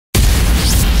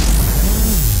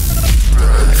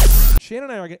Shannon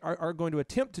and I are going to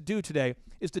attempt to do today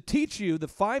is to teach you the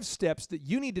 5 steps that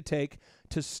you need to take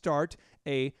to start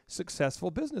a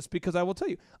successful business. Because I will tell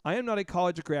you, I am not a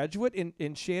college graduate.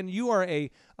 And Shannon, you are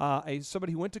a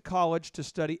somebody who went to college to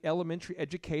study elementary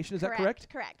education. Is that correct?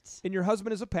 Correct. And your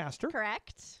husband is a pastor.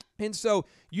 Correct. And so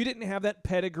you didn't have that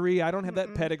pedigree. I don't have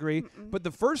that pedigree. But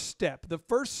the first step,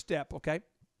 okay,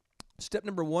 step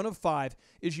number 1 of 5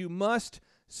 is you must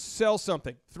sell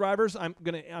something. Thrivers, I'm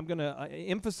gonna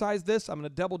emphasize this. I'm gonna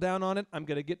double down on it. I'm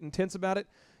gonna get intense about it.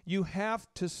 You have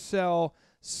to sell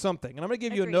something. And I'm gonna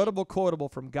give you a notable quotable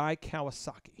from Guy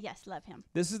Kawasaki. Yes, love him.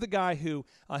 This is the guy who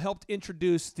helped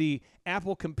introduce the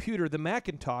Apple computer, the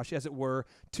Macintosh, as it were,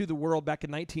 to the world back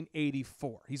in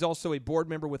 1984. He's also a board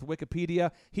member with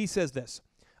Wikipedia. He says this: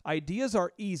 ideas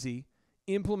are easy,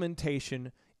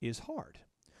 implementation is hard.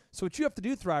 So what you have to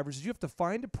do, Thrivers, is you have to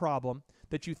find a problem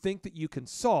that you think that you can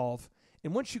solve.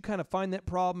 And once you kind of find that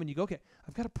problem and you go, okay,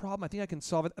 I've got a problem. I think I can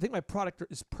solve it. I think my product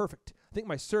is perfect. I think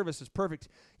my service is perfect.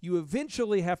 You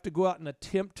eventually have to go out and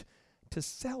attempt to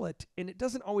sell it. And it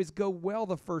doesn't always go well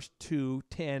the first 2,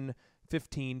 10,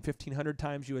 15, 1,500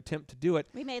 times you attempt to do it.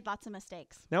 We made lots of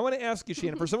mistakes. Now I want to ask you,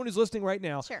 Shannon, for someone who's listening right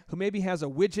now, Sure. who maybe has a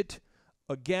widget,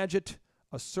 a gadget,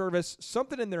 a service,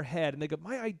 something in their head, and they go,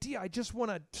 my idea, I just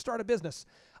want to start a business.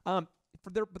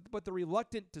 But they're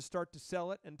reluctant to start to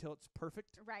sell it until it's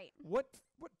perfect. Right. What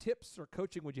tips or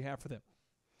coaching would you have for them?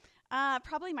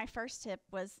 Probably my first tip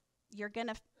was you're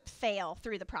gonna fail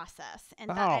through the process, and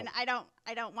Wow. and I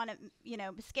don't want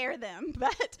to scare them,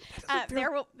 but That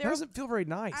doesn't feel very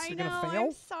nice. I You're know. gonna fail.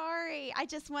 I'm sorry. I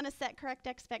just want to set correct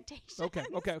expectations. Okay.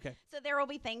 So there will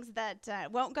be things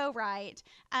that won't go right.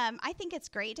 I think it's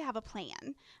great to have a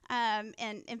plan.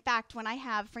 And in fact, when I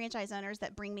have franchise owners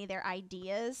that bring me their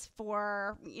ideas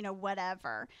for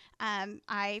whatever,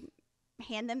 I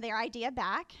hand them their idea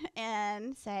back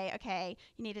and say, okay,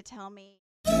 you need to tell me